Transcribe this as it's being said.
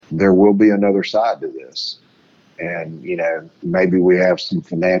there will be another side to this. And, maybe we have some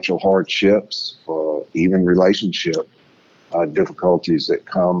financial hardships or even relationship difficulties that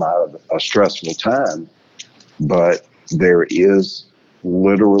come out of a stressful time. But there is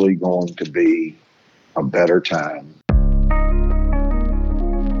literally going to be a better time.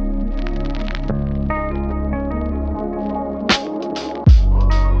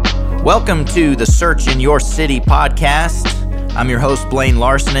 Welcome to the Search in Your City podcast. I'm your host, Blaine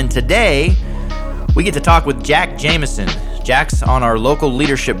Larson, and today we get to talk with Jack Jamison. Jack's on our local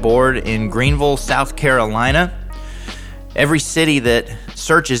leadership board in Greenville, South Carolina. Every city that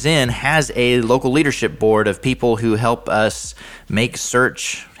Search is in has a local leadership board of people who help us make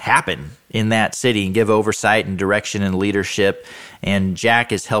Search happen in that city and give oversight and direction and leadership. And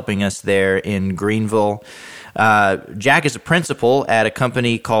Jack is helping us there in Greenville. Jack is a principal at a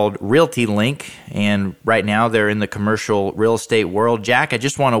company called Realty Link, and right now they're in the commercial real estate world. Jack, I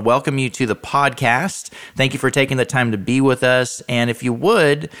just want to welcome you to the podcast. Thank you for taking the time to be with us. And if you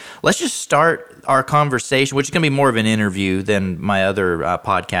would, let's just start our conversation, which is going to be more of an interview than my other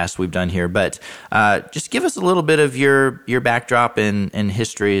podcast we've done here. But just give us a little bit of your backdrop and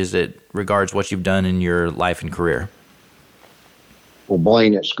history as it regards what you've done in your life and career. Well,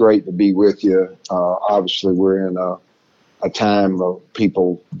 Blaine, it's great to be with you. Obviously, we're in a time of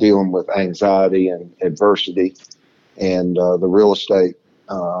people dealing with anxiety and adversity, and the real estate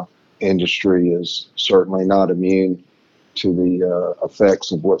industry is certainly not immune to the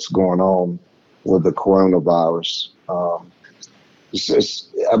effects of what's going on with the coronavirus. I'll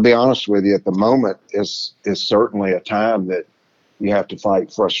be honest with you, at the moment, it's certainly a time that you have to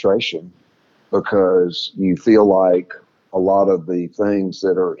fight frustration because you feel like a lot of the things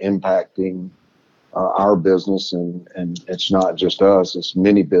that are impacting our business, and it's not just us, it's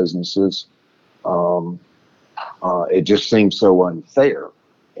many businesses. It just seems so unfair.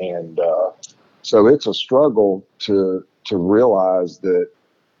 And so it's a struggle to realize that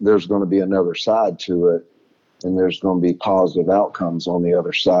there's going to be another side to it, and there's going to be positive outcomes on the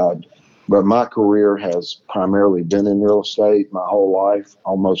other side. But my career has primarily been in real estate my whole life,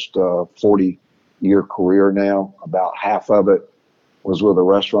 almost 40-year career now. About half of it was with a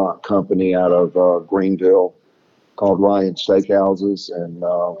restaurant company out of Greenville called Ryan Steakhouses. And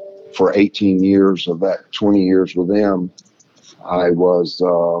for 18 years of that 20 years with them, I was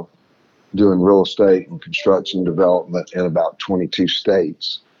doing real estate and construction development in about 22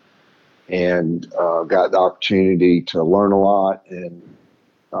 states. And got the opportunity to learn a lot and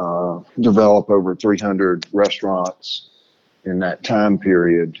develop over 300 restaurants in that time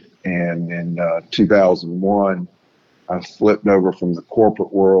period. And in 2001, I flipped over from the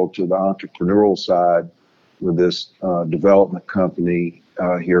corporate world to the entrepreneurial side with this development company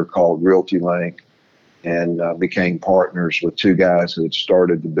here called Realty Link, and became partners with two guys who had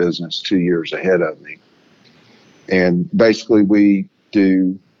started the business 2 years ahead of me. And basically we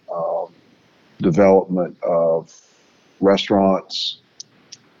do development of restaurants,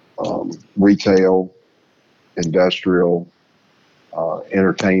 retail, industrial,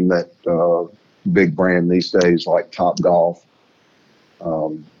 entertainment, big brand these days like Topgolf.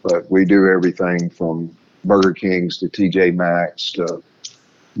 But we do everything from Burger Kings to TJ Maxx to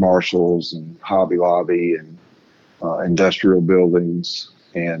Marshalls and Hobby Lobby and industrial buildings.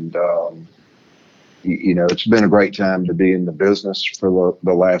 And, it's been a great time to be in the business for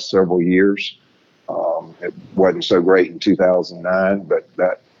the last several years. It wasn't so great in 2009, but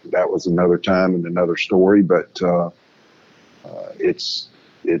that was another time and another story. But it's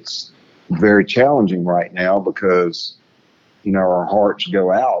very challenging right now because, our hearts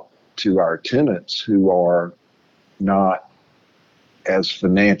go out to our tenants who are not as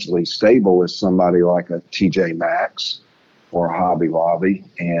financially stable as somebody like a TJ Maxx or a Hobby Lobby,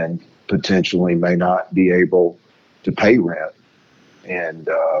 and potentially may not be able to pay rent. And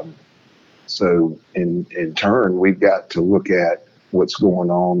so in turn, we've got to look at what's going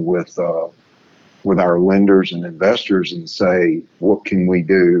on with our lenders and investors and say, what can we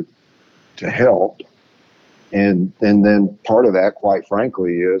do to help? And then part of that, quite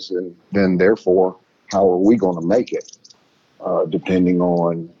frankly, is, and then therefore, how are we going to make it, depending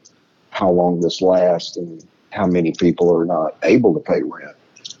on how long this lasts and how many people are not able to pay rent.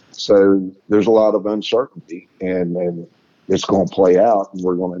 So there's a lot of uncertainty, and it's going to play out, and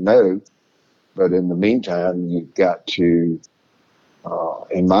we're going to know. But in the meantime, you've got to,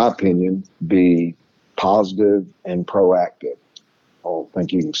 in my opinion, be positive and proactive. I don't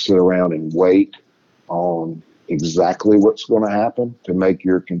think you can sit around and wait on exactly what's going to happen to make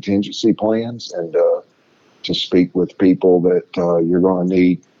your contingency plans and to speak with people that you're going to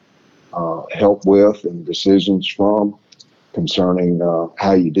need help with and decisions from. concerning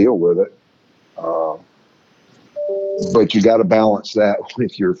how you deal with it. Uh, but you got to balance that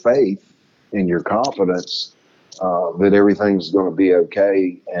with your faith and your confidence that everything's going to be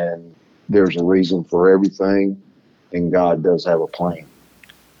okay, and there's a reason for everything, and God does have a plan.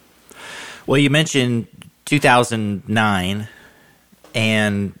 Well, you mentioned 2009,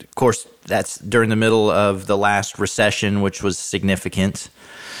 and of course, that's during the middle of the last recession, which was significant.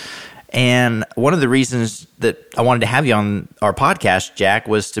 And one of the reasons that I wanted to have you on our podcast, Jack,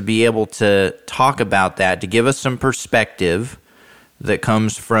 was to be able to talk about that, to give us some perspective that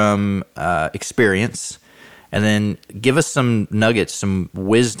comes from experience, and then give us some nuggets, some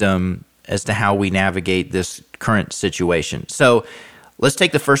wisdom as to how we navigate this current situation. So let's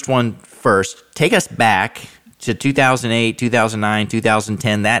take the first one first. Take us back to 2008, 2009,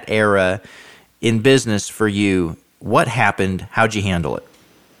 2010, that era in business for you. What happened? How'd you handle it?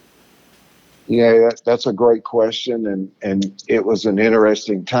 Yeah, that's a great question, and it was an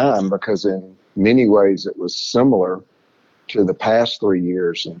interesting time because in many ways it was similar to the past 3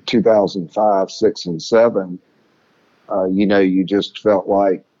 years. In 2005, 6, and 7, you just felt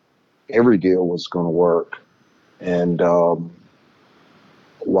like every deal was going to work. And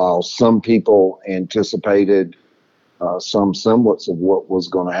while some people anticipated some semblance of what was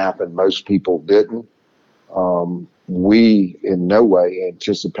going to happen, most people didn't. We in no way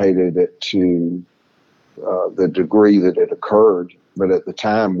anticipated it to the degree that it occurred. But at the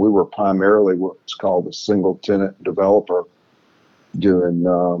time, we were primarily what's called a single tenant developer, doing,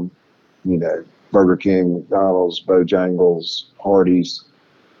 Burger King, McDonald's, Bojangles, Hardee's,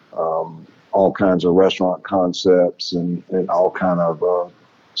 all kinds of restaurant concepts and all kind of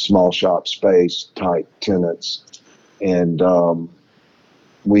small shop space type tenants. And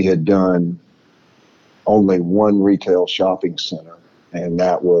we had done only one retail shopping center, and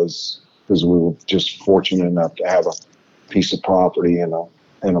that was because we were just fortunate enough to have a piece of property in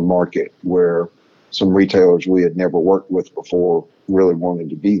a market where some retailers we had never worked with before really wanted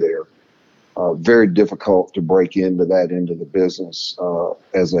to be there. Very difficult to break into that end of the business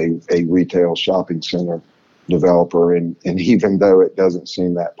as a retail shopping center developer, and even though it doesn't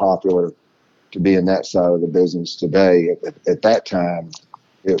seem that popular to be in that side of the business today, at that time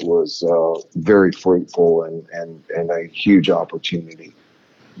it was very fruitful and a huge opportunity.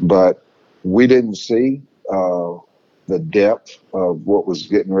 But we didn't see the depth of what was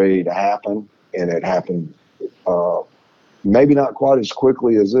getting ready to happen, and it happened maybe not quite as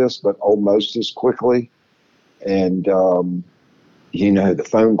quickly as this, but almost as quickly. And, the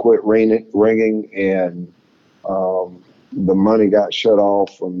phone quit ringing, and the money got shut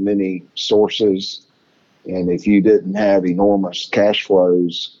off from many sources. And if you didn't have enormous cash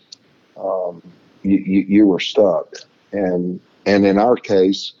flows, you were stuck. And in our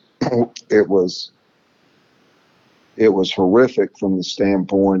case, it was horrific from the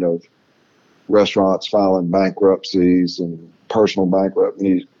standpoint of restaurants filing bankruptcies and personal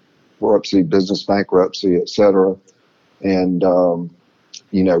bankruptcy, business bankruptcy, et cetera. And,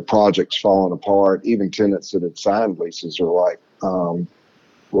 projects falling apart. Even tenants that had signed leases are like,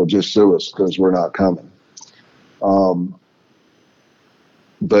 well, just sue us because we're not coming.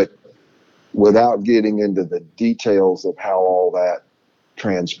 But without getting into the details of how all that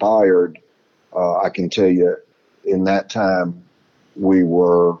transpired, I can tell you in that time we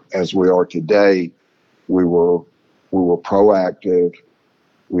were, as we are today, we were proactive.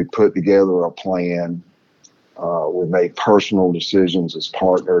 We put together a plan. We made personal decisions as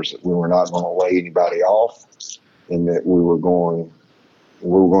partners that we were not going to lay anybody off, and that we were going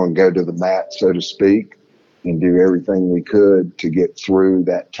to go to the mat, so to speak, and do everything we could to get through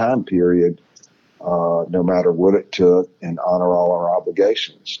that time period, no matter what it took, and honor all our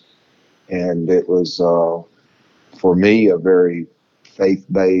obligations. And it was, for me, a very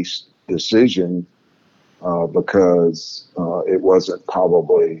faith-based decision because it wasn't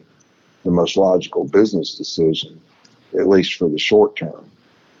probably the most logical business decision, at least for the short term.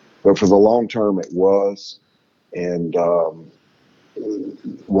 But for the long term, it was. And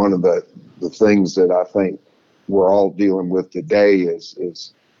one of the things that I think we're all dealing with today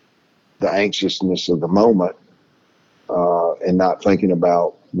is the anxiousness of the moment and not thinking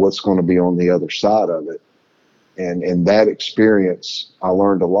about what's going to be on the other side of it. And in that experience, I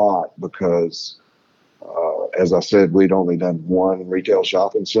learned a lot because, as I said, we'd only done one retail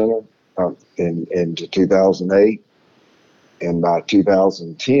shopping center into 2008. And by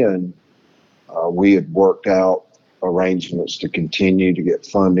 2010, we had worked out arrangements to continue to get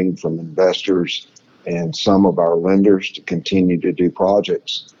funding from investors and some of our lenders to continue to do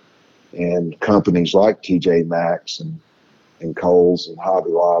projects. And companies like TJ Maxx and Kohl's and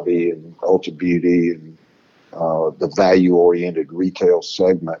Hobby Lobby and Ulta Beauty and the value-oriented retail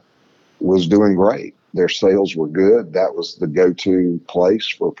segment was doing great. Their sales were good. That was the go-to place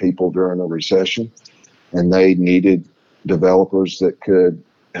for people during a recession, and they needed developers that could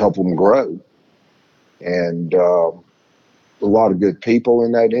help them grow. And a lot of good people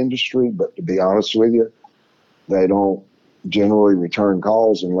in that industry, but to be honest with you, they don't generally return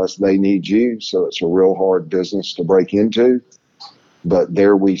calls unless they need you. So it's a real hard business to break into. But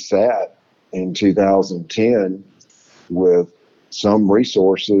there we sat in 2010 with some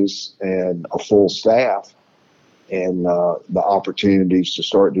resources and a full staff, and the opportunities to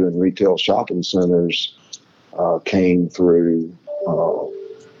start doing retail shopping centers came through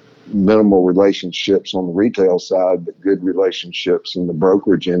minimal relationships on the retail side, but good relationships in the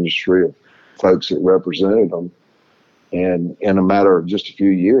brokerage industry of folks that represented them. And in a matter of just a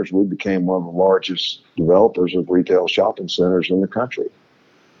few years, we became one of the largest developers of retail shopping centers in the country.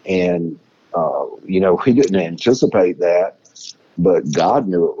 And, we didn't anticipate that, but God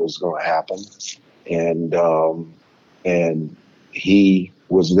knew it was going to happen. And he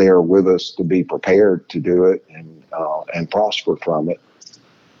was there with us to be prepared to do it and prosper from it.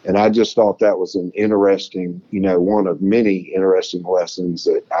 And I just thought that was an interesting, one of many interesting lessons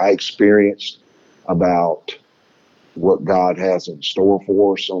that I experienced about what God has in store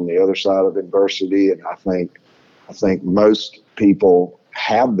for us on the other side of adversity. And I think most people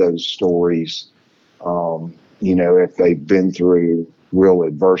have those stories, if they've been through real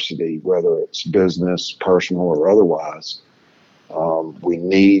adversity, whether it's business, personal, or otherwise. We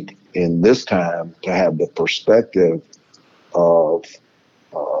need in this time to have the perspective of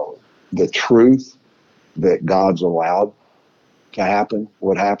the truth that God's allowed to happen,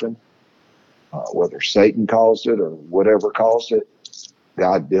 what happened, whether Satan caused it or whatever caused it.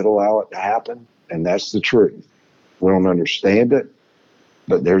 God did allow it to happen, and that's the truth. We don't understand it,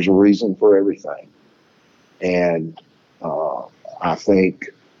 but there's a reason for everything. And I think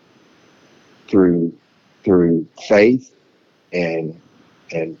through faith and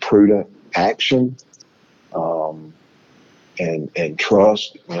prudent action, and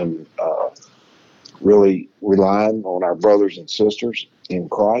trust, and really relying on our brothers and sisters in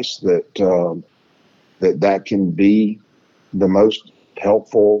Christ, that can be the most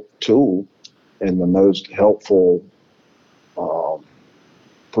helpful tool and the most helpful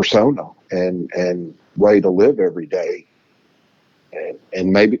persona and way to live every day.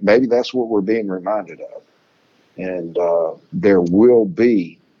 And maybe that's what we're being reminded of. And there will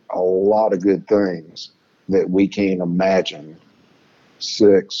be a lot of good things that we can't imagine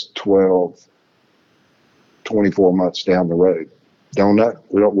 6, 12, 24 months down the road. Don't know.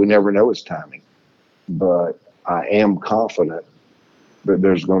 We never know his timing. But I am confident that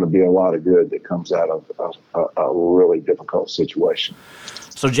there's going to be a lot of good that comes out of a really difficult situation.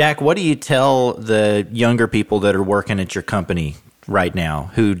 So, Jack, what do you tell the younger people that are working at your company right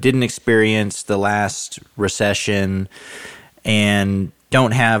now who didn't experience the last recession and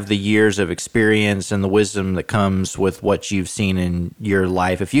don't have the years of experience and the wisdom that comes with what you've seen in your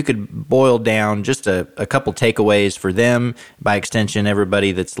life? If you could boil down just a couple takeaways for them, by extension,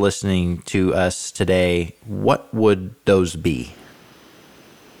 everybody that's listening to us today, what would those be?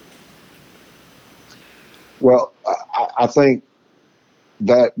 Well, I think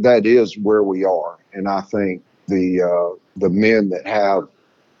that is where we are. And I think the men that have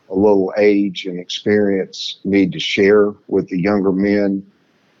a little age and experience need to share with the younger men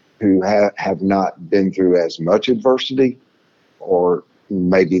who have not been through as much adversity, or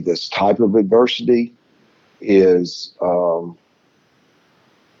maybe this type of adversity, is that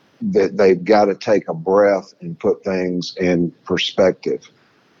they've got to take a breath and put things in perspective.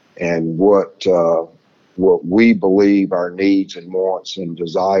 And what we believe our needs and wants and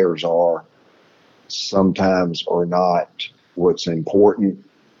desires are sometimes are not what's important.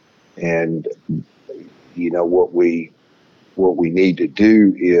 And what we need to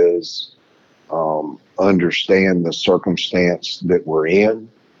do is understand the circumstance that we're in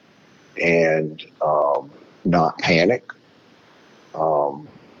and not panic.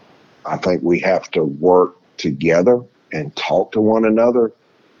 I think we have to work together and talk to one another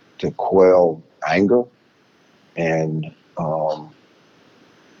to quell anger. And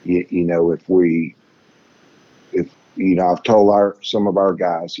I've told some of our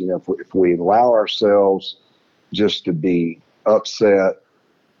guys, if we allow ourselves just to be upset,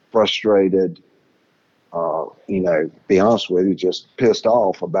 frustrated, be honest with you, just pissed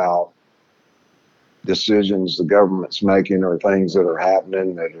off about decisions the government's making or things that are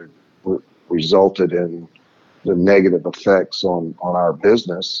happening that are resulted in the negative effects on our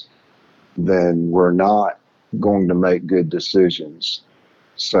business, then we're not going to make good decisions.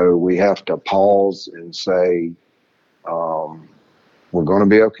 So we have to pause and say, we're going to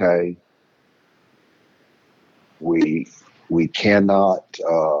be okay. We cannot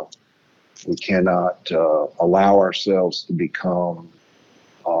allow ourselves to become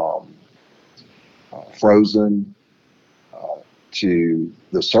frozen to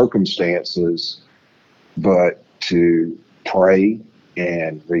the circumstances, but to pray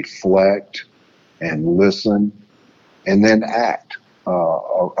and reflect and listen and then act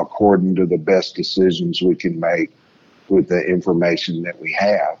according to the best decisions we can make with the information that we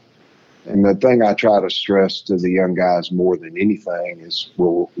have. And the thing I try to stress to the young guys more than anything is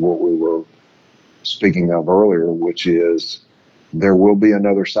what we were speaking of earlier, which is there will be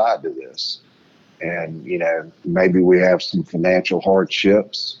another side to this. And, maybe we have some financial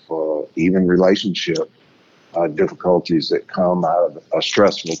hardships or even relationship difficulties that come out of a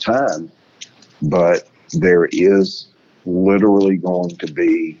stressful time. But there is literally going to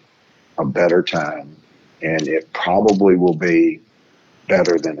be a better time, and it probably will be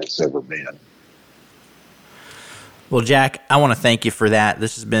better than it's ever been. Well, Jack, I want to thank you for that.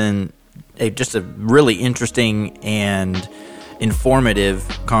 This has been just a really interesting and informative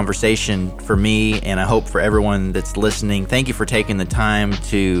conversation for me, and I hope for everyone that's listening. Thank you for taking the time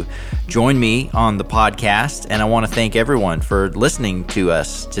to join me on the podcast, and I want to thank everyone for listening to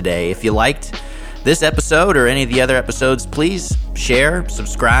us today. If you liked this episode or any of the other episodes, please share,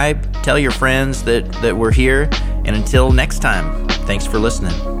 subscribe, tell your friends that we're here, and until next time, thanks for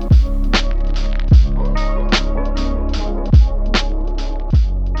listening.